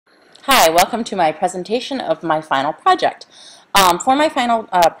Hi, welcome to my presentation of my final project. For my final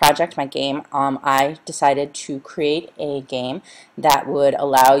project, my game, I decided to create a game that would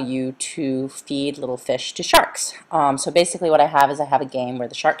allow you to feed little fish to sharks. So basically what I have is I have a game where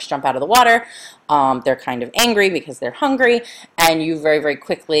the sharks jump out of the water, they're kind of angry because they're hungry, and you very, very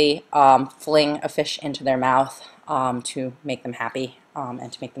quickly fling a fish into their mouth to make them happy and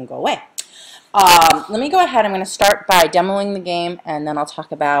to make them go away. Let me go ahead. I'm going to start by demoing the game, and then I'll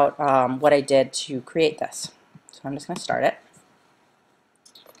talk about what I did to create this. So I'm just going to start it.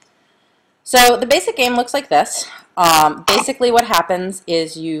 So the basic game looks like this. Basically what happens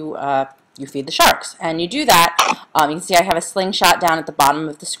is you feed the sharks, and you do that. You can see I have a slingshot down at the bottom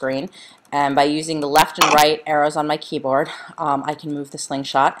of the screen, and by using the left and right arrows on my keyboard, I can move the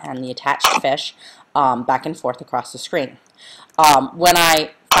slingshot and the attached fish back and forth across the screen. When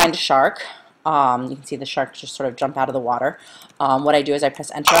I find a shark, you can see the shark just sort of jump out of the water. What I do is I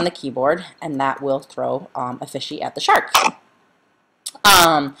press enter on the keyboard, and that will throw a fishy at the shark.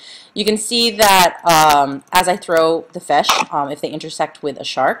 You can see that as I throw the fish, if they intersect with a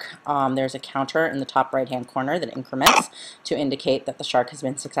shark, there's a counter in the top right hand corner that increments to indicate that the shark has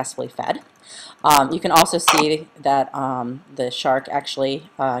been successfully fed. You can also see that the shark actually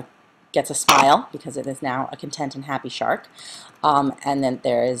gets a smile because it is now a content and happy shark. And then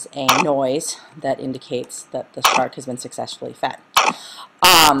there is a noise that indicates that the shark has been successfully fed.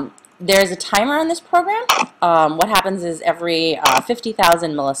 There's a timer on this program. What happens is every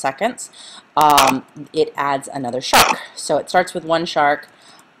 50,000 milliseconds, it adds another shark. So it starts with one shark,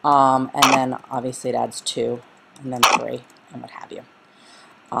 and then obviously it adds two, and then three, and what have you.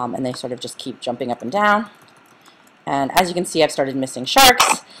 And they sort of just keep jumping up and down. And as you can see, I've started missing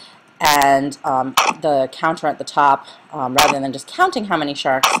sharks. And the counter at the top, rather than just counting how many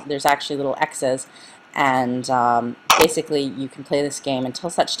sharks, there's actually little X's, and basically you can play this game until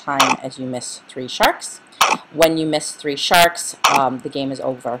such time as you miss 3 sharks. When you miss 3 sharks, the game is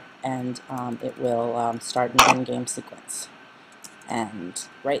over, and it will start an end game sequence. And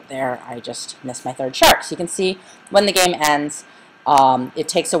right there, I just missed my 3rd shark. So you can see when the game ends, it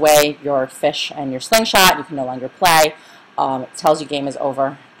takes away your fish and your slingshot. You can no longer play. It tells you game is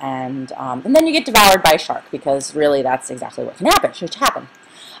over, and then you get devoured by a shark, because really that's exactly what can happen. Should happen.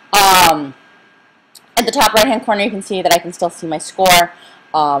 At the top right hand corner, you can see that I can still see my score.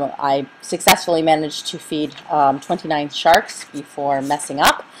 I successfully managed to feed 29 sharks before messing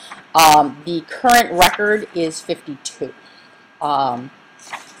up. The current record is 52.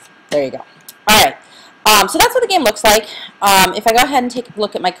 There you go. All right. So that's what the game looks like. If I go ahead and take a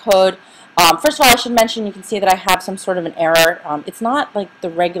look at my code, first of all, I should mention, you can see that I have some sort of an error. It's not like the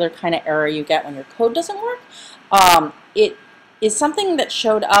regular kind of error you get when your code doesn't work. It is something that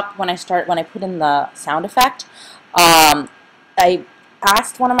showed up when I put in the sound effect. I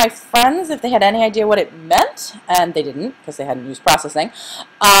asked one of my friends if they had any idea what it meant, and they didn't, because they hadn't used processing.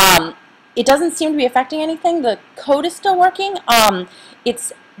 It doesn't seem to be affecting anything. The code is still working.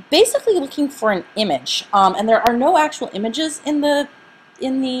 It's basically looking for an image, and there are no actual images in the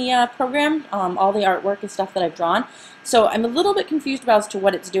program. All the artwork is stuff that I've drawn. So I'm a little bit confused about as to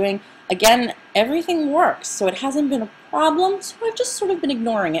what it's doing. Again, everything works, so it hasn't been a problem, so I've just sort of been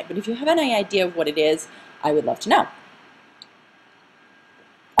ignoring it. But if you have any idea of what it is, I would love to know.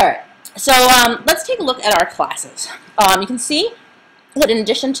 Alright, so let's take a look at our classes. You can see that in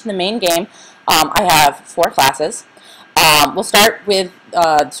addition to the main game, I have 4 classes. We'll start with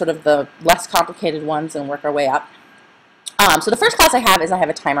sort of the less complicated ones and work our way up. So the first class I have is I have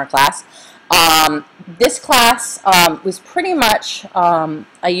a timer class. This class was pretty much,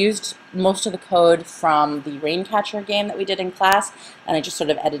 I used most of the code from the Raincatcher game that we did in class, and I just sort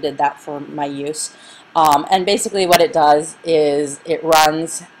of edited that for my use. And basically what it does is it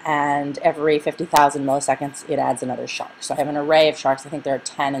runs, and every 50,000 milliseconds it adds another shark. So I have an array of sharks. I think there are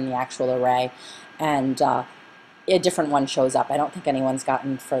 10 in the actual array, and a different one shows up. I don't think anyone's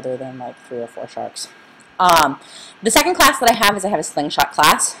gotten further than like 3 or 4 sharks. The second class that I have is I have a slingshot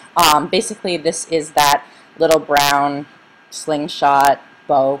class. Basically this is that little brown slingshot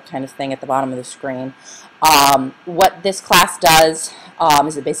bow kind of thing at the bottom of the screen. What this class does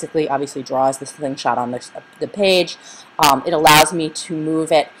is it basically obviously draws the slingshot on the page. It allows me to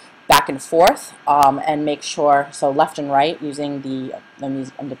move it back and forth and make sure, so left and right using the, I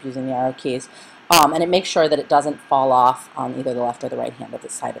end up using the arrow keys, and it makes sure that it doesn't fall off on either the left or the right hand of the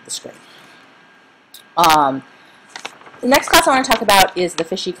side of the screen. The next class I want to talk about is the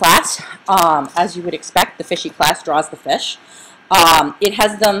fishy class. As you would expect, the fishy class draws the fish.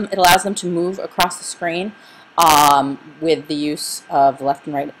 It allows them to move across the screen with the use of the left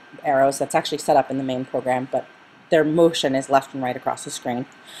and right arrows. That's actually set up in the main program, but their motion is left and right across the screen.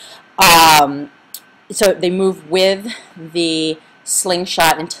 So they move with the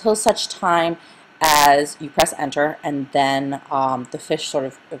slingshot until such time as you press enter, and then the fish sort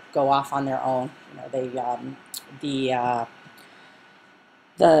of go off on their own. You know,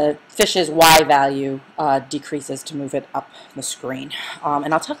 the fish's Y value decreases to move it up the screen.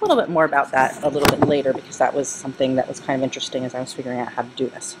 And I'll talk a little bit more about that a little bit later, because that was something that was kind of interesting as I was figuring out how to do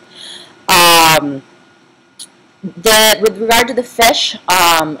this. With regard to the fish,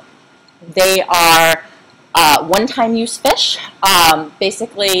 they are one-time use fish.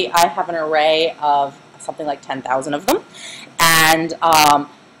 Basically, I have an array of something like 10,000 of them, and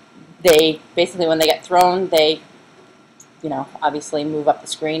they basically, when they get thrown, they, you know, obviously move up the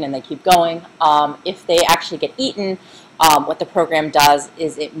screen and they keep going. If they actually get eaten, what the program does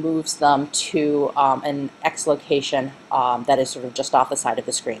is it moves them to an X location that is sort of just off the side of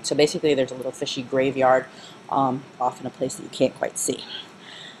the screen. So basically, there's a little fishy graveyard off in a place that you can't quite see.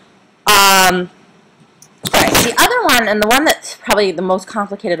 All right, the other one, and the one that's probably the most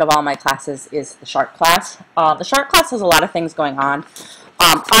complicated of all my classes, is the shark class. The shark class has a lot of things going on.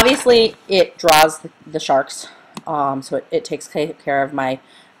 Obviously, it draws the sharks, so it takes care of my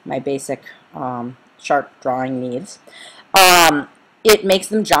basic shark drawing needs. It makes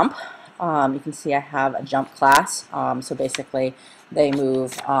them jump. You can see I have a jump class. So basically, they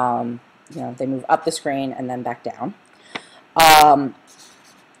move, you know, they move up the screen and then back down.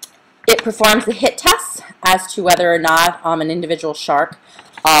 It performs the hit tests as to whether or not an individual shark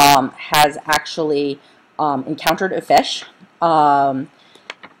has actually encountered a fish. And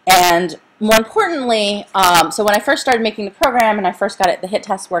more importantly, so when I first started making the program and I first got the hit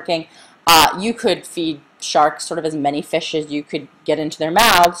tests working, you could feed sharks sort of as many fish as you could get into their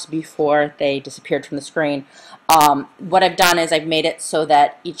mouths before they disappeared from the screen. What I've done is I've made it so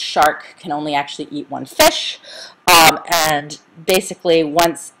that each shark can only actually eat one fish, and basically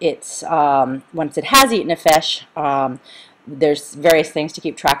once it has eaten a fish, there's various things to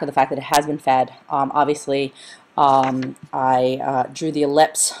keep track of the fact that it has been fed. Obviously, I drew the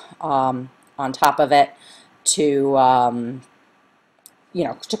ellipse on top of it to you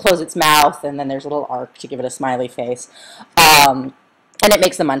know, to close its mouth, and then there's a little arc to give it a smiley face. And it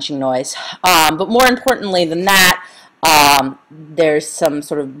makes the munching noise. But more importantly than that, there's some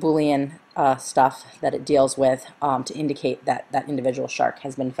sort of Boolean stuff that it deals with to indicate that that individual shark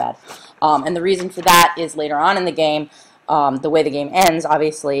has been fed. And the reason for that is later on in the game, the way the game ends,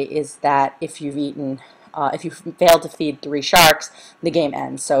 obviously, is that if you've eaten, if you fail to feed 3 sharks, the game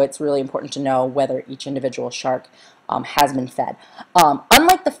ends. So it's really important to know whether each individual shark has been fed.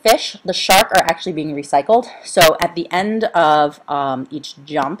 Unlike the fish, the shark are actually being recycled. So at the end of each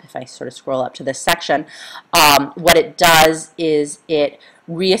jump, if I sort of scroll up to this section, what it does is it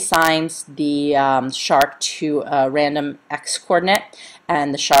reassigns the shark to a random X coordinate,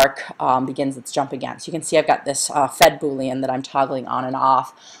 and the shark begins its jump again. So you can see I've got this fed Boolean that I'm toggling on and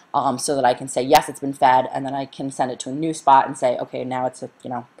off so that I can say, yes, it's been fed, and then I can send it to a new spot and say, okay, now it's, you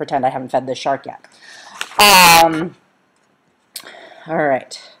know, pretend I haven't fed this shark yet. All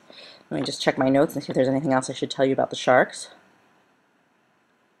right, let me just check my notes and see if there's anything else I should tell you about the sharks.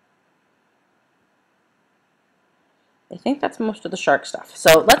 I think that's most of the shark stuff.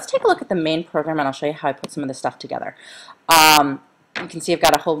 So let's take a look at the main program, and I'll show you how I put some of this stuff together. You can see I've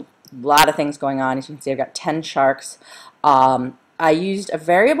got a whole lot of things going on. As you can see, I've got 10 sharks. I used a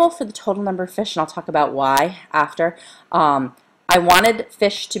variable for the total number of fish, and I'll talk about why after. I wanted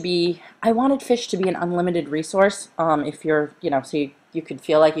fish to be an unlimited resource. If you're, you know, so you could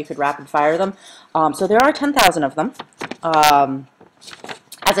feel like you could rapid fire them. So there are 10,000 of them.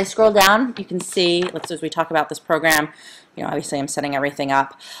 As I scroll down, you can see, as we talk about this program, you know, obviously I'm setting everything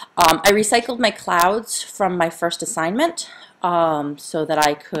up. I recycled my clouds from my first assignment so that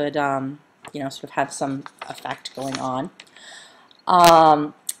I could, you know, sort of have some effect going on.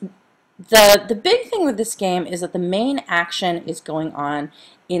 The big thing with this game is that the main action is going on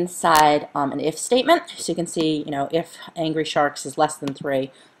inside an if statement. So you can see, you know, if angry sharks is less than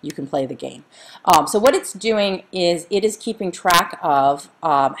 3, you can play the game. So what it's doing is it is keeping track of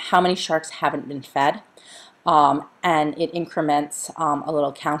how many sharks haven't been fed, and it increments a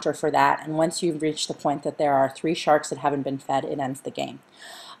little counter for that. And once you've reached the point that there are 3 sharks that haven't been fed, it ends the game.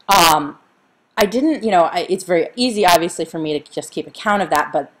 I didn't, you know, it's very easy, obviously, for me to just keep a count of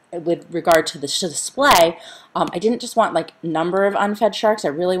that, but with regard to the display, I didn't just want like number of unfed sharks. I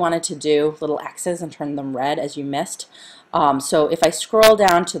really wanted to do little X's and turn them red as you missed. So if I scroll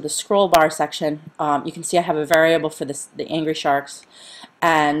down to the scroll bar section, you can see I have a variable for the angry sharks,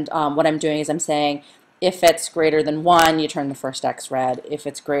 and what I'm doing is I'm saying if it's greater than 1, you turn the first X red. If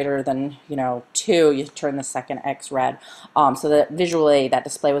it's greater than 2, you turn the second X red. So that visually that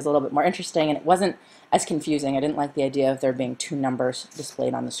display was a little bit more interesting, and it wasn't as confusing. I didn't like the idea of there being 2 numbers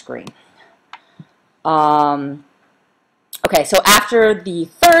displayed on the screen. Okay, so after the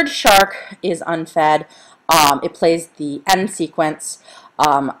third shark is unfed, it plays the end sequence.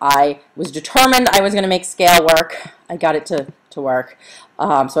 I was determined I was going to make scale work. I got it to work.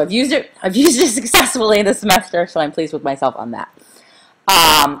 So I've used it successfully this semester, so I'm pleased with myself on that.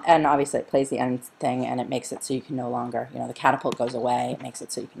 And obviously it plays the end thing, and it makes it so you can no longer, the catapult goes away. It makes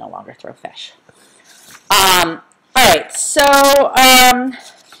it so you can no longer throw fish. All right, so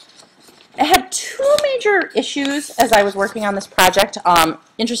I had 2 major issues as I was working on this project.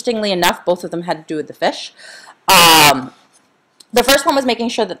 Interestingly enough, both of them had to do with the fish. The first one was making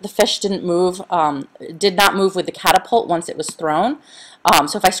sure that the fish did not move with the catapult once it was thrown.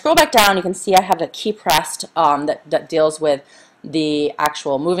 So if I scroll back down, you can see I have a key pressed that deals with the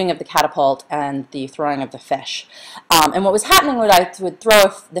actual moving of the catapult and the throwing of the fish. And what was happening was I would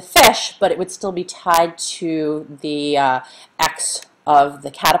throw the fish, but it would still be tied to the X of the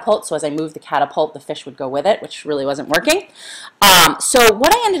catapult. So as I moved the catapult, the fish would go with it, which really wasn't working. So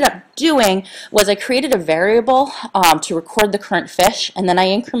what I ended up doing was I created a variable to record the current fish, and then I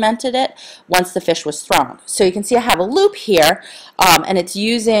incremented it once the fish was thrown. So you can see I have a loop here, and it's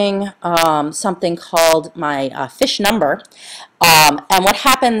using something called my fish number. And what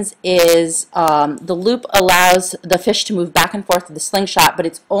happens is the loop allows the fish to move back and forth with the slingshot, but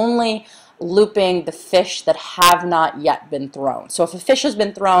it's only looping the fish that have not yet been thrown. So if a fish has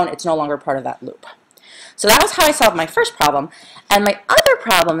been thrown, it's no longer part of that loop. So that was how I solved my first problem. And my other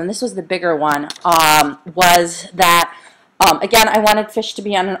problem, and this was the bigger one, was that, again, I wanted fish to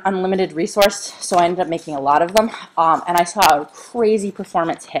be an unlimited resource, so I ended up making a lot of them. And I saw a crazy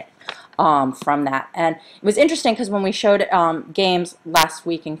performance hit from that. And it was interesting because when we showed games last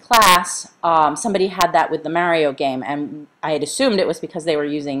week in class, somebody had that with the Mario game, and I had assumed it was because they were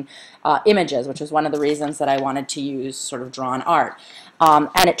using images, which was one of the reasons that I wanted to use sort of drawn art.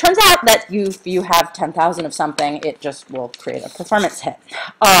 And it turns out that if you have 10,000 of something, it just will create a performance hit.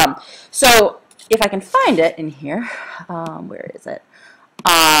 So if I can find it in here, where is it?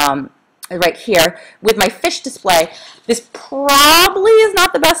 Right here, with my fish display, this probably is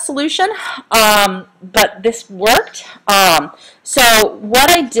not the best solution, but this worked. So what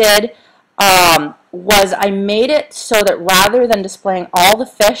I did was I made it so that rather than displaying all the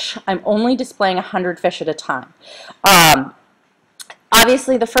fish, I'm only displaying 100 fish at a time.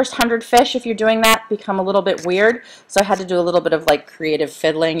 Obviously, the first 100 fish, if you're doing that, become a little bit weird, so I had to do a little bit of like creative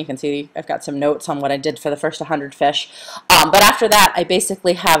fiddling. You can see I've got some notes on what I did for the first 100 fish. But after that, I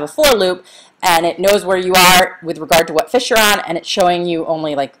basically have a for loop, and it knows where you are with regard to what fish you're on, and it's showing you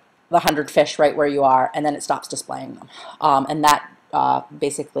only like the 100 fish right where you are, and then it stops displaying them. And that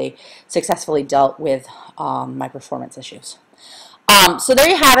basically successfully dealt with my performance issues. So there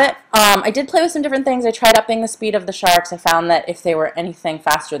you have it. I did play with some different things. I tried upping the speed of the sharks. I found that if they were anything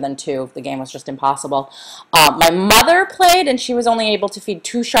faster than 2, the game was just impossible. My mother played, and she was only able to feed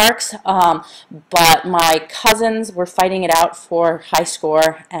 2 sharks, but my cousins were fighting it out for high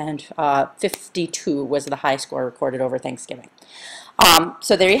score, and 52 was the high score recorded over Thanksgiving.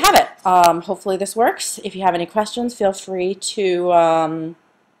 So there you have it. Hopefully this works. If you have any questions, feel free to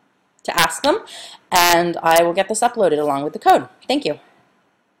ask them, and I will get this uploaded along with the code. Thank you.